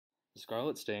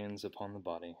scarlet stains upon the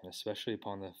body, and especially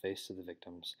upon the face of the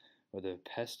victims, were the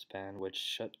pest ban which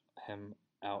shut him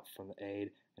out from the aid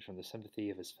and from the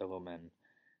sympathy of his fellow men,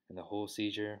 and the whole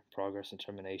seizure, progress, and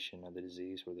termination of the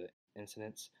disease were the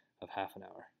incidents of half an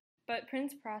hour. But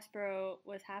Prince Prospero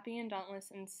was happy and dauntless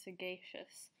and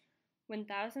sagacious. When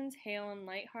thousands hale and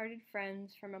light-hearted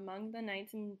friends from among the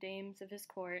knights and dames of his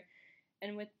court,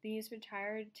 and with these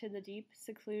retired to the deep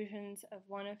seclusions of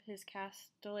one of his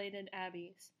castellated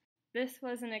abbeys. This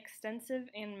was an extensive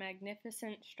and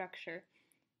magnificent structure,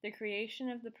 the creation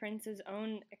of the prince's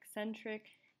own eccentric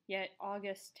yet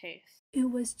august taste.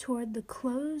 It was toward the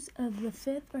close of the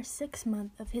 5th or 6th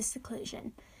month of his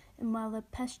seclusion, and while the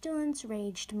pestilence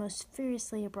raged most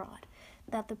furiously abroad,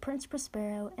 that the Prince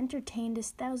Prospero entertained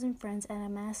his 1,000 friends at a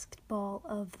masked ball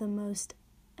of the most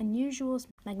unusual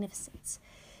magnificence.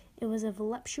 It was a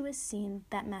voluptuous scene,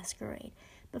 that masquerade.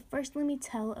 But first let me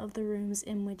tell of the rooms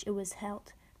in which it was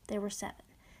held. There were 7.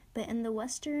 But in the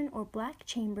western or black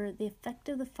chamber, the effect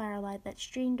of the firelight that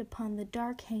streamed upon the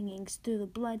dark hangings through the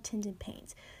blood-tinted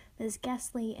panes was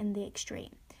ghastly in the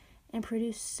extreme, and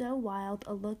produced so wild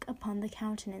a look upon the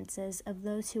countenances of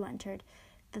those who entered,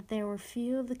 that there were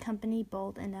few of the company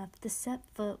bold enough to set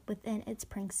foot within its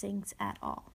precincts at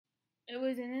all. It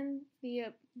was in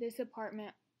this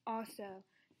apartment also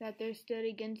that there stood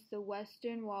against the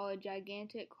western wall a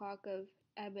gigantic clock of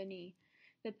ebony.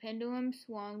 The pendulum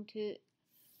swung to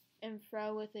and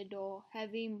fro with a dull,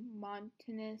 heavy,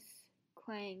 monotonous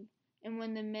clang, and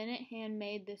when the minute hand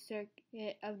made the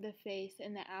circuit of the face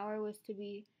and the hour was to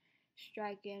be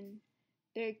stricken,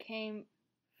 there came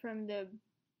from the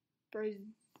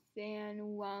brazen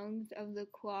lungs of the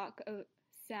clock a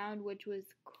sound which was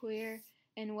clear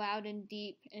and loud and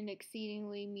deep and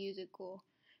exceedingly musical,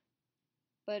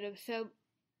 but of so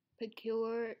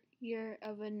peculiar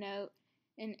of a note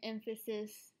and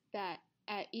emphasis that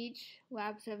at each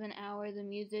lapse of an hour the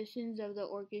musicians of the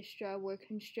orchestra were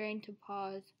constrained to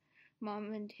pause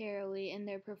momentarily in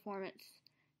their performance,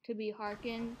 to be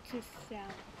hearkened to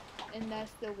sound, and thus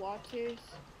the watchers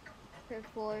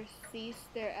perforce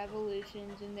ceased their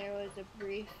evolutions, and there was a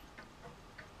brief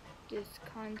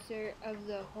disconcert of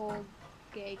the whole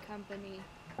gay company.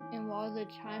 And while the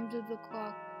chimes of the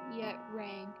clock yet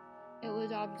rang, it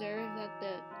was observed that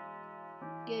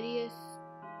the giddiest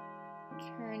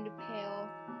turned pale,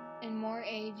 and more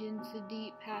aged and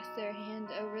sedate passed their hands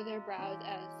over their brows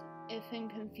as if in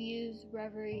confused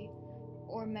reverie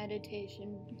or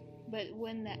meditation. But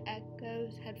when the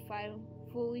echoes had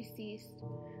fully ceased,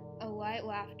 a light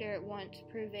laughter at once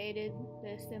pervaded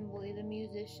the assembly. The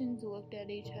musicians looked at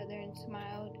each other and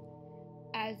smiled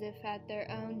as if at their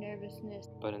own nervousness.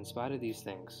 But in spite of these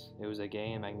things, it was a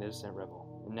gay and magnificent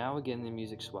revel. And now again the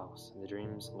music swells, and the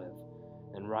dreams live,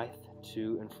 and writhe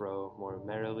to and fro more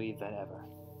merrily than ever,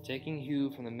 taking hue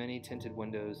from the many-tinted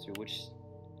windows through which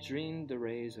streamed the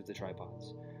rays of the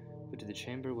tripods. But to the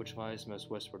chamber which lies most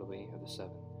westwardly of the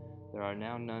 7, there are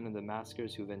now none of the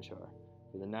maskers who venture,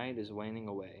 for the night is waning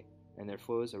away, and there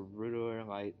flows a ruder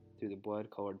light through the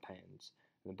blood-colored panes,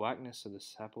 and the blackness of the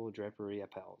sable drapery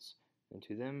appals, and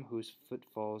to them whose foot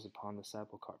falls upon the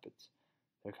sable carpets,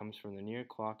 there comes from the near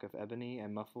clock of ebony a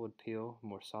muffled peal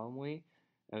more solemnly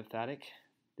emphatic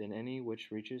than any which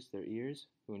reaches their ears,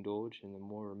 who indulge in the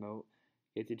more remote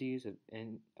gaieties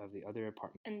of the other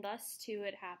apartment. And thus, too,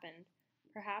 it happened.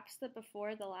 Perhaps that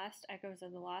before the last echoes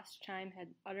of the last chime had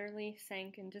utterly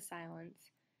sank into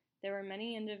silence, there were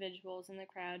many individuals in the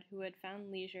crowd who had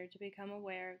found leisure to become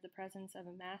aware of the presence of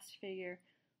a masked figure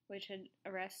which had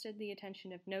arrested the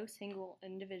attention of no single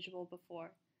individual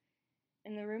before.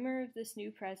 And the rumor of this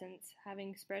new presence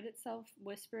having spread itself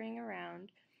whispering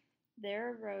around,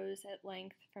 there arose at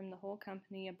length from the whole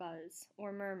company a buzz,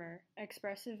 or murmur,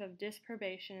 expressive of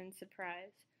disapprobation and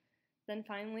surprise, then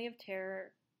finally of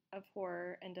terror, of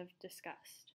horror, and of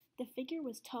disgust. The figure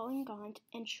was tall and gaunt,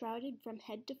 and shrouded from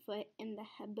head to foot in the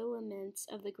habiliments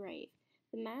of the grave.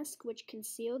 The mask which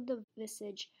concealed the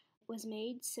visage was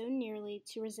made so nearly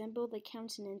to resemble the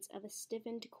countenance of a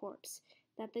stiffened corpse,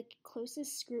 that the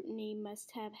closest scrutiny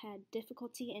must have had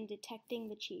difficulty in detecting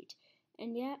the cheat.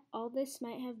 And yet all this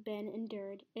might have been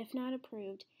endured, if not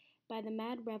approved, by the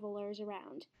mad revellers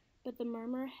around. But the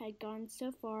murmur had gone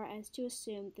so far as to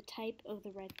assume the type of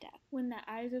the Red Death. When the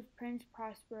eyes of Prince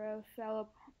Prospero fell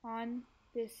upon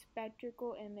this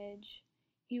spectral image,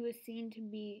 he was seen to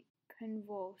be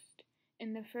convulsed,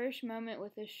 in the first moment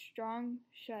with a strong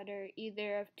shudder,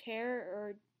 either of terror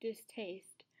or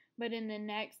distaste, but in the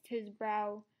next his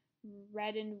brow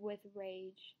reddened with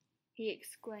rage. He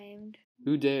exclaimed,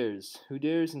 Who dares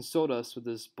insult us with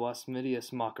this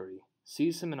blasphemous mockery?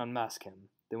 Seize him and unmask him.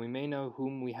 Then we may know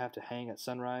whom we have to hang at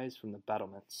sunrise from the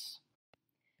battlements."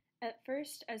 At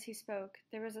first, as he spoke,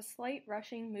 there was a slight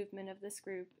rushing movement of this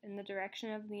group in the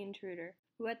direction of the intruder,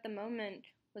 who at the moment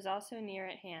was also near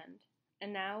at hand,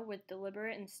 and now, with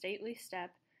deliberate and stately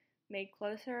step, made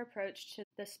closer approach to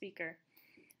the speaker.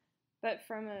 But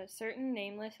from a certain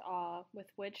nameless awe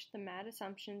with which the mad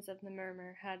assumptions of the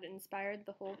murmur had inspired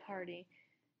the whole party,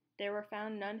 there were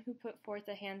found none who put forth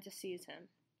a hand to seize him,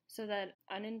 so that,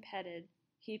 unimpeded,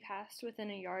 he passed within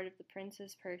a yard of the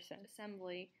prince's person. The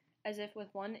assembly, as if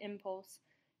with one impulse,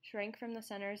 shrank from the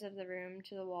centers of the room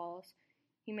to the walls.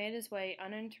 He made his way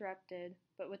uninterrupted,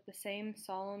 but with the same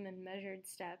solemn and measured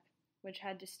step which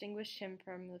had distinguished him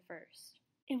from the first.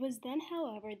 It was then,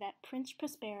 however, that Prince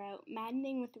Prospero,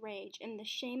 maddening with rage and the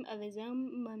shame of his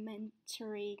own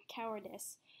momentary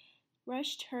cowardice,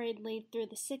 rushed hurriedly through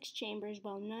the 6 chambers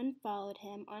while none followed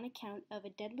him on account of a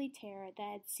deadly terror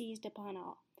that had seized upon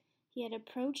all. He had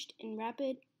approached in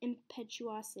rapid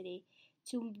impetuosity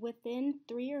to within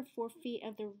 3 or 4 feet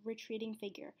of the retreating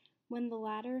figure, when the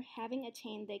latter, having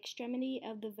attained the extremity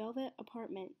of the velvet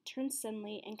apartment, turned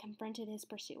suddenly and confronted his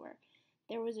pursuer.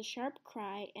 There was a sharp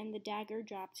cry, and the dagger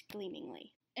dropped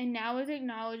gleamingly. And now was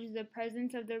acknowledged the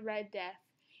presence of the Red Death.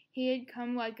 He had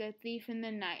come like a thief in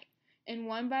the night, and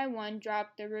one by one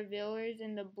dropped the revelers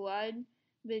in the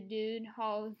blood-bedewed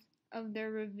halls of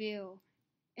their revel,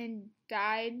 and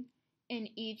died in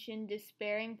each in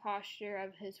despairing posture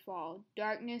of his fall.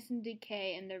 Darkness and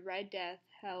decay and the Red Death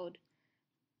held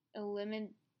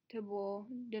illimitable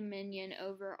dominion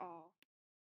over all.